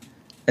them,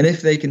 and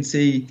if they can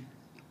see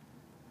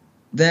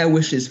their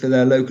wishes for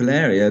their local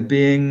area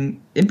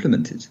being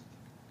implemented.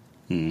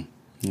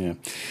 Yeah.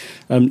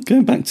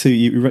 Going back to,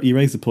 you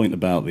raised the point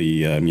about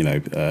the,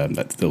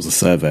 that there was a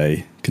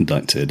survey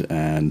conducted,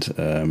 and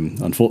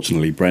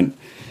unfortunately Brent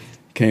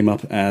came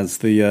up as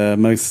the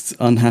most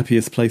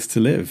unhappiest place to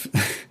live.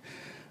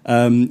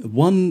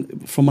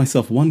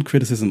 One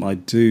criticism I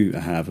do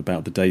have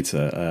about the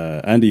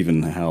data, and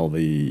even how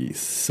the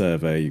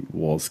survey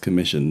was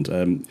commissioned.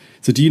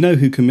 So do you know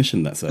who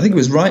commissioned that survey? I think it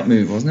was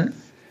Rightmove, wasn't it?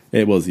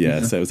 It was,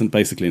 yeah. So it was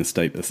basically an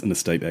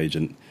estate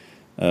agent.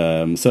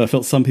 So I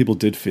felt some people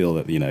did feel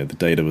that, you know, the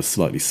data was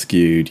slightly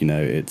skewed. You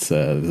know, it's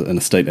an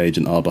estate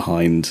agent are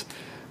behind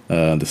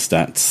the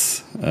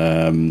stats.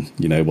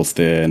 You know, was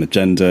there an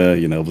agenda?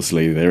 You know,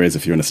 obviously there is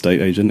if you're an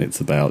estate agent.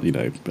 It's about, you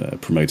know,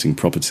 promoting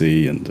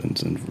property and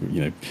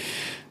you know.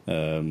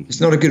 It's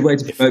not a good way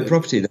to promote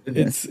property, though,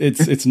 is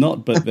it? It's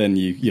not. But then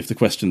you have to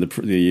question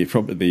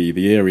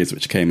the areas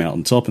which came out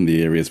on top and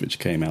the areas which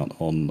came out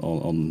on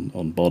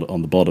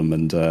the bottom.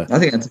 And I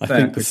think that's a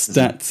fair the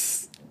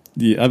stats.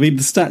 Yeah, I mean,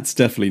 the stats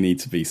definitely need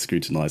to be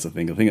scrutinised.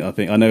 I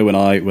know when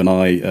I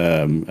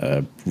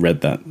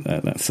read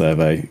that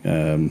survey,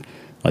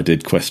 I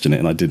did question it,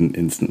 and I didn't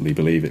instantly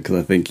believe it, because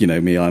I think, you know,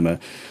 I'm a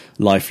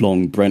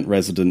lifelong Brent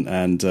resident,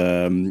 and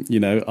you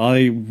know,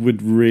 I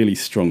would really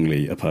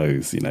strongly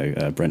oppose, you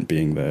know, Brent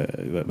being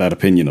that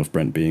opinion of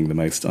Brent being the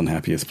most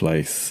unhappiest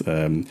place.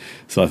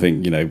 So I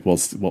think, you know,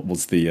 what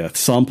was the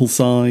sample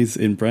size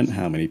in Brent?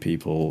 How many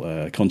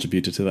people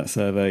contributed to that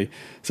survey?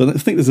 So I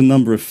think there's a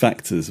number of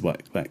factors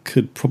that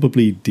could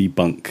probably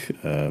debunk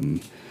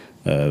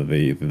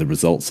the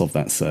results of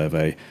that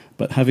survey.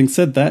 But having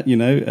said that, you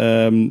know,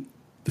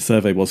 the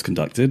survey was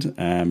conducted,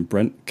 and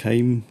Brent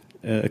came.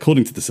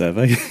 According to the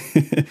survey,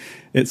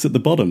 it's at the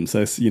bottom.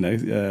 So, you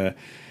know,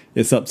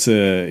 it's up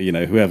to, you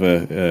know, whoever,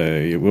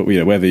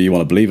 whether you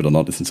want to believe it or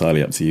not, it's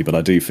entirely up to you. But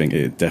I do think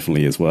it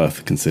definitely is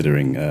worth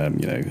considering,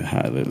 you know,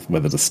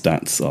 whether the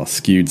stats are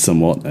skewed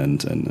somewhat,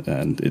 and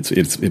it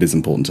is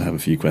important to have a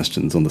few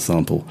questions on the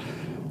sample.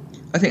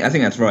 I think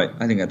that's right.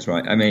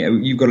 I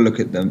mean, you've got to look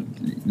at the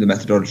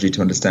methodology to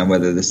understand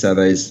whether the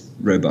survey is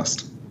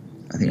robust.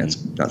 I think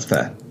that's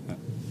fair.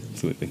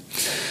 Absolutely.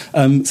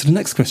 So the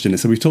next question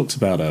is, so we've talked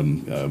about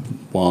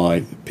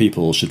why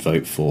people should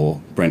vote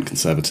for Brent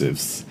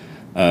Conservatives,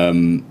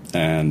 and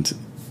the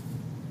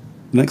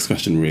next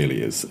question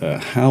really is,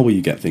 how will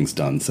you get things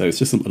done? So it's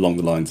just along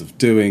the lines of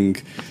doing,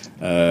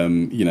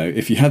 you know,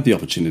 if you had the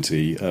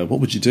opportunity, what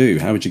would you do?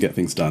 How would you get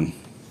things done?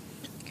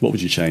 What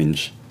would you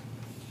change?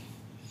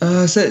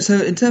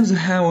 So in terms of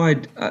how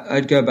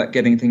I'd go about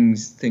getting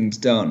things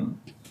done,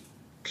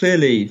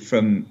 clearly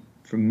from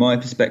my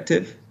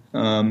perspective,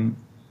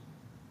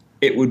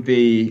 it would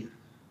be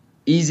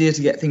easier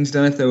to get things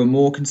done if there were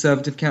more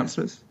Conservative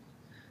councillors.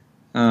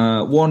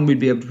 One, we'd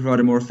be able to provide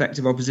a more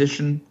effective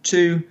opposition.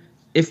 Two,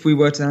 if we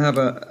were to have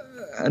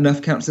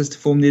enough councillors to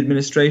form the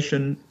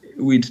administration,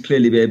 we'd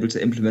clearly be able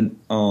to implement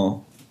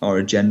our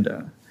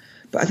agenda.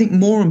 But I think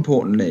more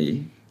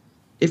importantly,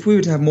 if we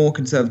were to have more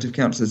Conservative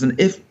councillors,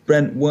 and if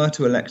Brent were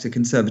to elect a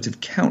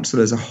Conservative council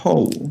as a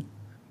whole,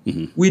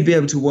 we'd be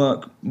able to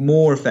work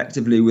more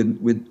effectively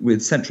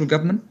with central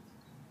government.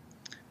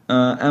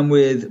 And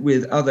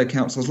with other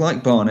councils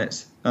like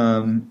Barnet,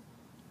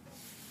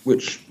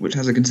 which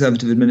has a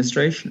Conservative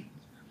administration.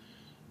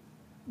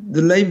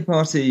 The Labour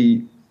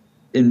Party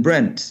in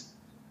Brent,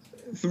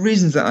 for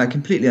reasons that I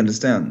completely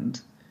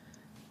understand,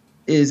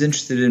 is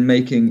interested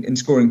in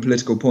scoring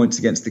political points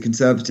against the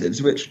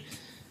Conservatives, which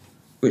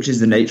is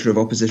the nature of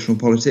oppositional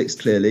politics,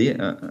 clearly,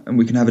 and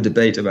we can have a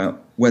debate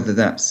about whether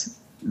that's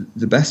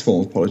the best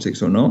form of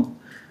politics or not.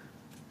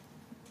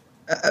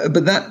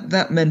 But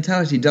that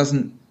mentality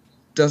doesn't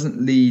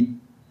lead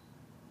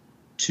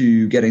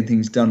to getting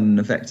things done in an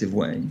effective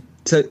way.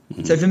 So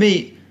for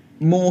me,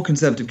 more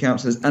Conservative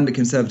councillors and a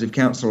Conservative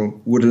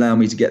council would allow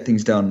me to get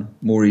things done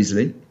more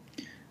easily.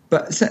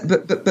 But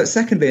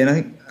secondly,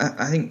 and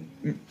I think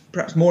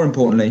perhaps more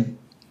importantly,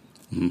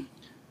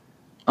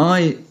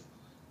 I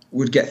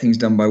would get things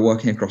done by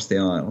working across the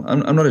aisle.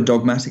 I'm not a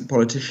dogmatic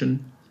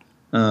politician.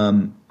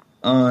 I'm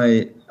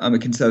a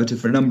Conservative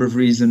for a number of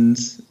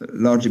reasons,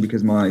 largely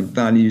because my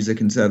values are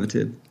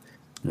Conservative.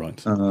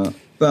 Right.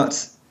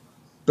 But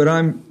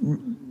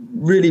I'm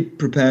really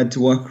prepared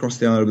to work across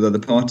the aisle with other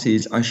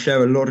parties. I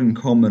share a lot in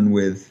common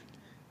with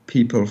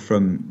people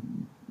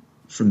from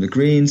the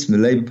Greens, from the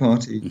Labour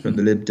Party, from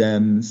the Lib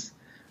Dems,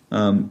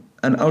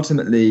 and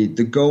ultimately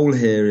the goal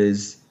here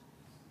is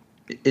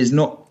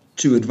not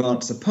to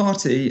advance a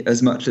party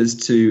as much as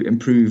to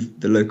improve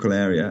the local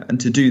area. And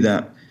to do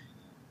that,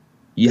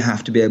 you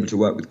have to be able to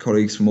work with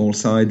colleagues from all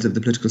sides of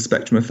the political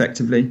spectrum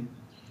effectively.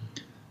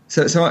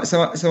 So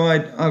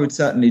I would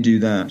certainly do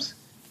that.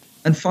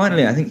 And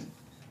finally, I think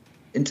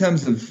in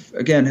terms of,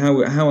 again,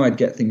 how I'd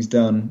get things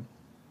done,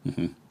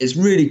 it's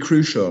really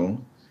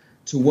crucial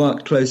to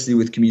work closely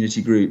with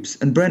community groups.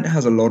 And Brent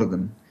has a lot of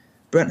them.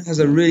 Brent has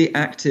a really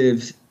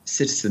active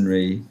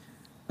citizenry,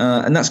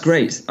 and that's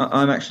great.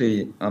 I'm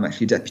actually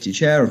deputy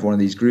chair of one of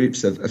these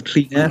groups of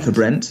Clean Air for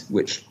Brent,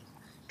 which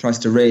tries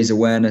to raise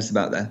awareness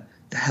about the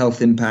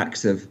health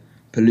impacts of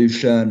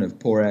pollution, of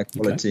poor air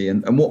quality,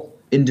 and what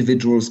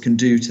individuals can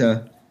do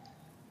to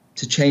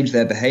change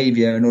their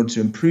behaviour in order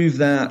to improve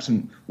that,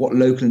 and what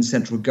local and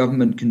central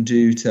government can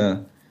do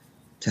to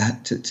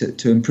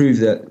improve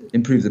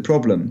the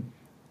problem.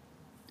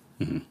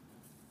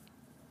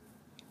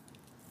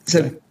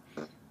 So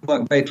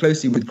work very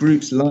closely with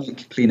groups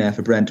like Clean Air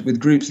for Brent, with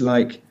groups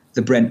like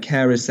the Brent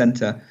Carers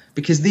Centre,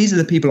 because these are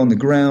the people on the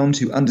ground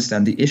who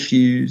understand the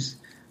issues,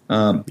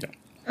 and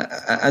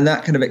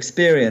that kind of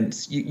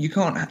experience. You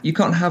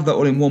can't have that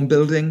all in one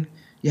building.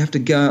 You have to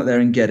go out there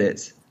and get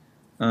it,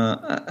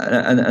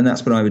 and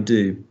that's what I would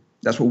do.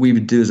 That's what we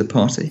would do as a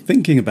party.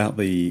 Thinking about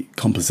the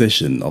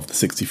composition of the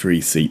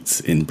 63 seats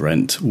in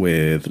Brent,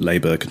 with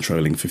Labour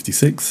controlling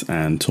 56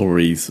 and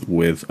Tories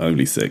with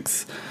only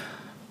 6,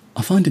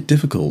 I find it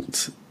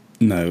difficult.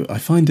 No, I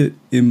find it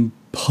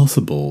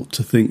impossible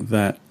to think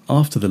that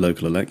after the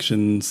local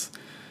elections,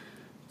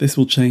 this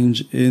will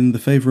change in the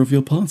favour of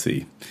your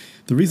party.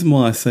 The reason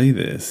why I say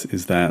this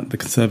is that the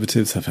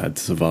Conservatives have had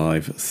to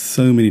survive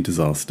so many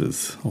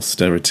disasters: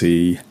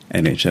 austerity,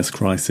 NHS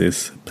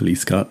crisis,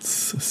 police cuts,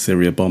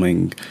 Syria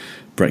bombing,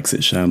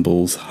 Brexit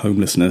shambles,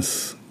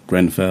 homelessness,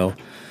 Grenfell,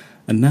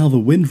 and now the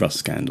Windrush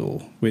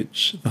scandal,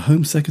 which the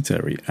Home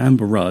Secretary,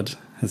 Amber Rudd,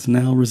 has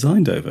now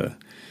resigned over.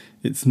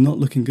 It's not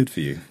looking good for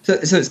you. So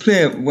it's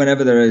clear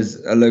whenever there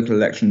is a local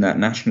election that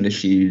national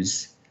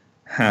issues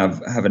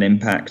have an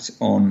impact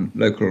on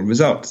local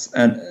results.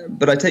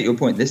 But I take your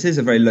point. This is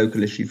a very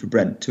local issue for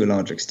Brent to a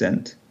large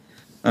extent.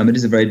 It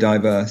is a very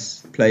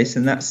diverse place,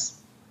 and that's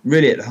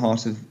really at the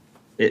heart of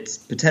its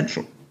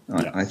potential.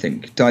 I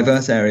think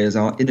diverse areas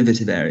are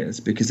innovative areas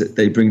because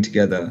they bring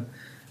together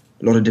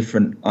a lot of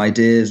different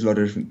ideas, a lot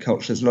of different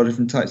cultures, a lot of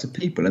different types of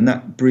people, and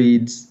that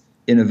breeds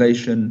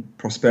innovation,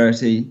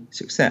 prosperity,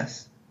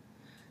 success.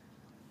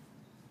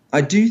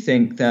 I do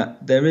think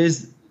that there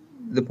is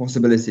the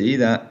possibility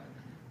that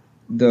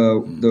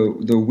the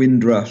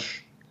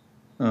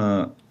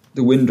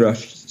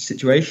Windrush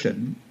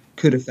situation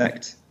could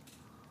affect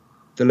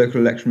the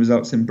local election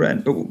results in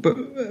Brent. But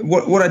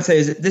what I'd say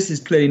is that this has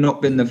clearly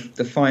not been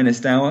the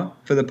finest hour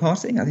for the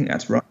party. I think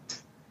that's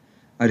right.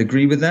 I'd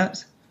agree with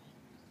that.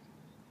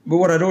 But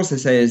what I'd also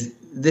say is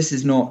this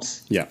is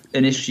not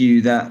an issue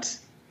that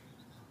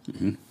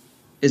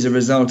is a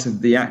result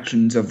of the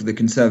actions of the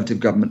Conservative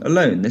government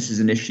alone. This is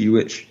an issue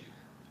which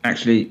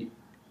actually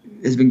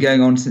has been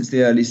going on since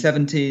the early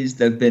 70s.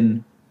 There have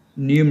been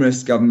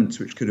numerous governments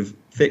which could have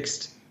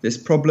fixed this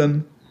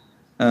problem.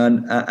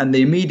 And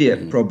the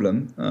immediate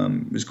problem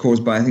was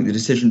caused by, I think, the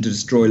decision to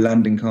destroy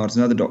landing cards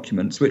and other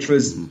documents, which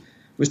was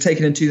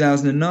taken in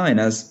 2009,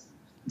 as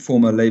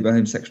former Labour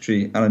Home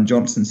Secretary Alan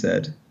Johnson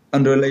said,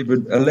 under a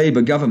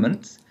Labour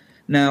government.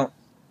 Now,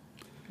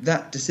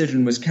 that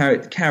decision was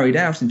carried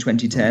out in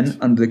 2010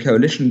 under the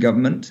coalition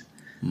government.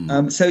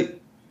 So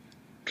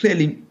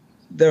clearly,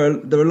 there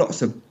are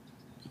lots of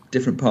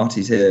different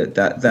parties here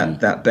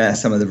that bear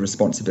some of the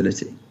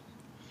responsibility.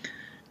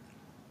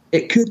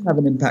 It could have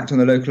an impact on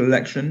the local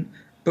election,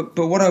 but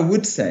what I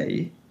would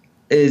say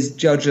is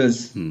judge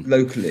us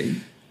locally,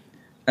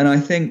 and I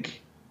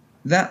think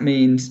that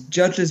means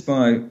judge us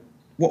by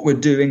what we're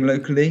doing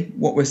locally,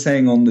 what we're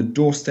saying on the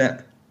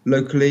doorstep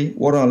locally,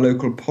 what our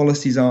local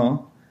policies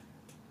are,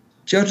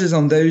 Judge us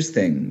on those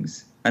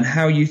things and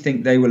how you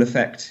think they will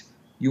affect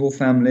your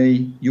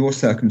family, your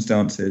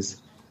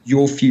circumstances,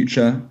 your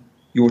future,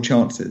 your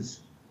chances.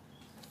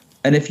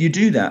 And if you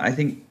do that, I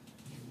think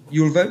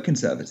you'll vote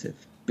Conservative,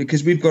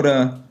 because we've got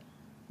a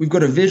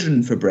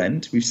vision for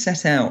Brent. We've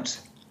set out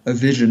a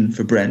vision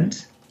for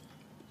Brent,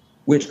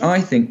 which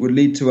I think would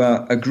lead to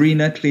a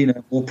greener,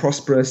 cleaner, more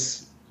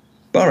prosperous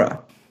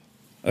borough.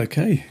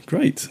 Okay,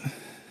 great.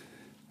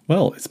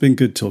 Well, it's been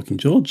good talking,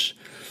 George.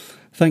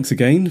 Thanks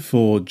again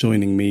for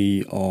joining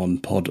me on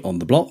Pod on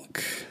the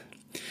Block.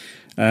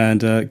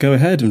 And go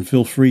ahead and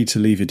feel free to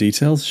leave your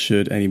details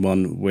should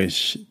anyone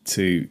wish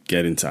to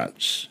get in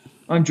touch.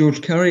 I'm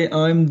George Curry.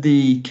 I'm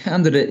the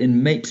candidate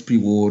in Mapesbury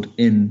Ward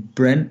in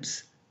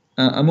Brent.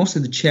 I'm also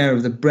the chair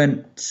of the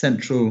Brent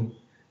Central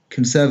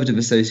Conservative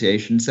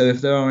Association. So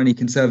if there are any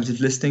Conservatives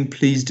listening,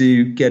 please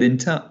do get in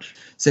touch.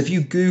 So if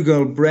you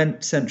Google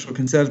Brent Central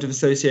Conservative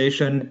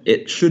Association,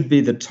 it should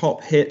be the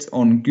top hit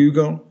on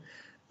Google.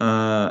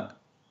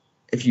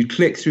 If you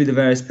click through the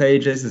various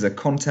pages, there's a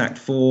contact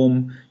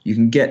form. You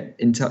can get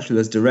in touch with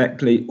us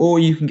directly, or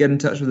you can get in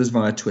touch with us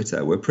via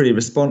Twitter. We're pretty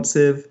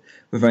responsive.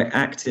 We're very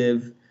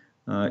active.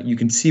 You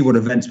can see what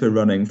events we're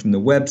running from the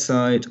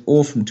website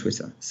or from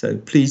Twitter. So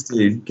please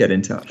do get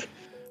in touch.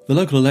 The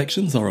local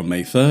elections are on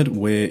May 3rd,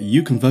 where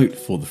you can vote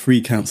for the 3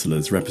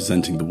 councillors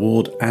representing the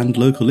ward and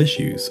local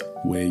issues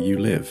where you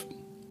live.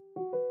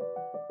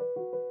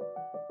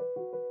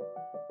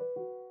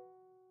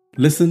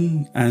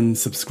 Listen and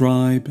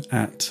subscribe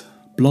at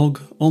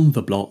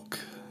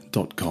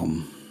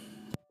blogontheblock.com.